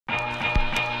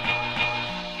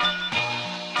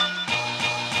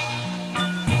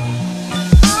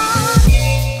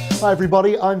Hi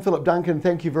everybody, I'm Philip Duncan.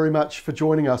 Thank you very much for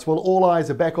joining us. Well, all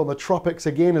eyes are back on the tropics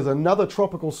again as another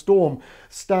tropical storm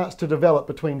starts to develop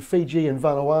between Fiji and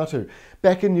Vanuatu.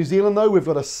 Back in New Zealand though, we've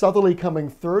got a southerly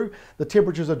coming through. The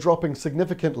temperatures are dropping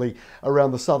significantly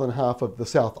around the southern half of the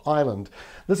South Island.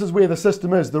 This is where the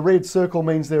system is. The red circle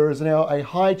means there is now a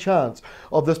high chance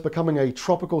of this becoming a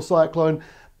tropical cyclone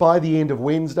by the end of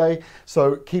Wednesday,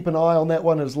 so keep an eye on that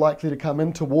one. It is likely to come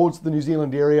in towards the New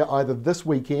Zealand area either this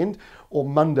weekend or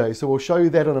Monday, so we'll show you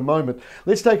that in a moment.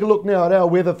 Let's take a look now at our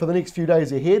weather for the next few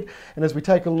days ahead, and as we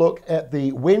take a look at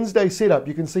the Wednesday setup,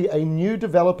 you can see a new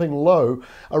developing low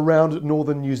around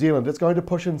northern New Zealand. It's going to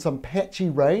push in some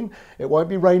patchy rain. It won't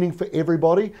be raining for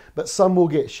everybody, but some will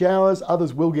get showers,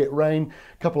 others will get rain,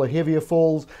 a couple of heavier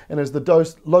falls, and as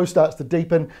the low starts to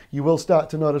deepen, you will start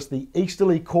to notice the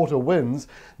easterly quarter winds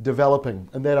developing,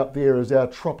 and that up there is our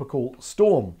tropical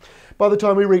storm. By the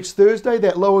time we reach Thursday,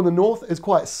 that low in the north is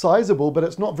quite sizable, but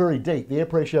it's not very deep. The air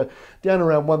pressure down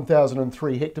around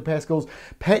 1003 hectopascals,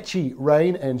 patchy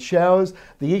rain and showers.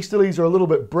 The easterlies are a little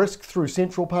bit brisk through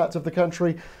central parts of the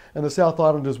country, and the South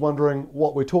Island is wondering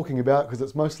what we're talking about because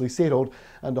it's mostly settled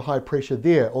under high pressure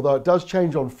there. Although it does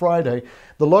change on Friday,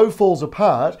 the low falls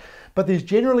apart, but there's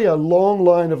generally a long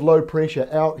line of low pressure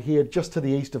out here just to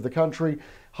the east of the country,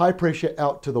 high pressure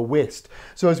out to the west.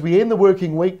 So as we end the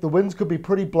working week, the winds could be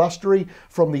pretty blustery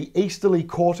from the easterly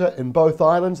quarter in both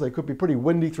islands. They could be pretty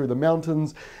windy through the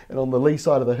mountains and on the lee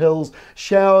side of the hills.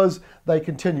 Showers, they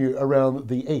continue around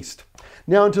the east.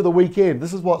 Now into the weekend.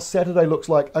 This is what Saturday looks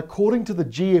like according to the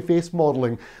GFS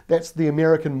modelling. That's the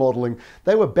American modelling.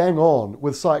 They were bang on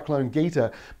with Cyclone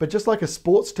Gita, but just like a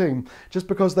sports team, just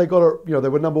because they got they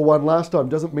were number one last time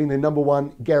doesn't mean they're number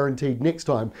one guaranteed next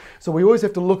time. So we always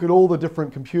have to look at all the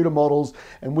different computer models,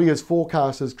 and we as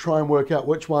forecasters try and work out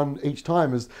which one each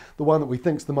time is the one that we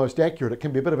think is the most accurate. It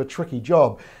can be a bit of a tricky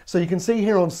job. So you can see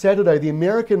here on Saturday, the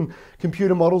American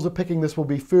computer models are picking this will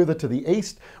be further to the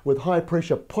east with high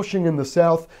pressure pushing in the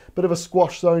south, bit of a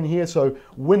squash zone here, so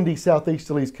windy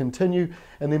southeasterlies continue,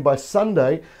 and then by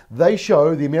Sunday they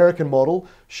show, the American model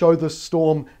show the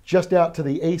storm just out to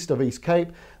the east of East Cape.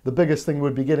 The biggest thing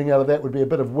we'd be getting out of that would be a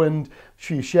bit of wind,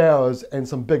 few showers and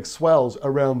some big swells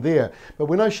around there. But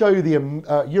when I show you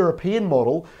the European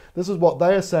model, this is what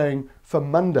they are saying for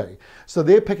Monday. So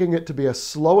they're picking it to be a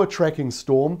slower tracking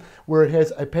storm where it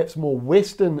has a perhaps more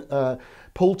western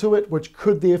pull to it, which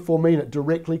could therefore mean it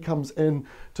directly comes in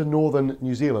to northern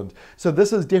New Zealand. So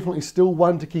this is definitely still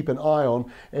one to keep an eye on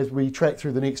as we track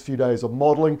through the next few days of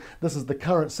modelling. This is the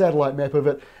current satellite map of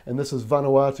it, and this is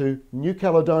Vanuatu, New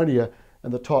Caledonia,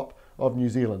 and the top of New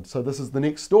Zealand. So this is the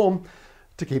next storm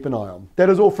to keep an eye on. That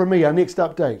is all from me. Our next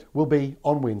update will be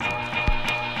on Wednesday.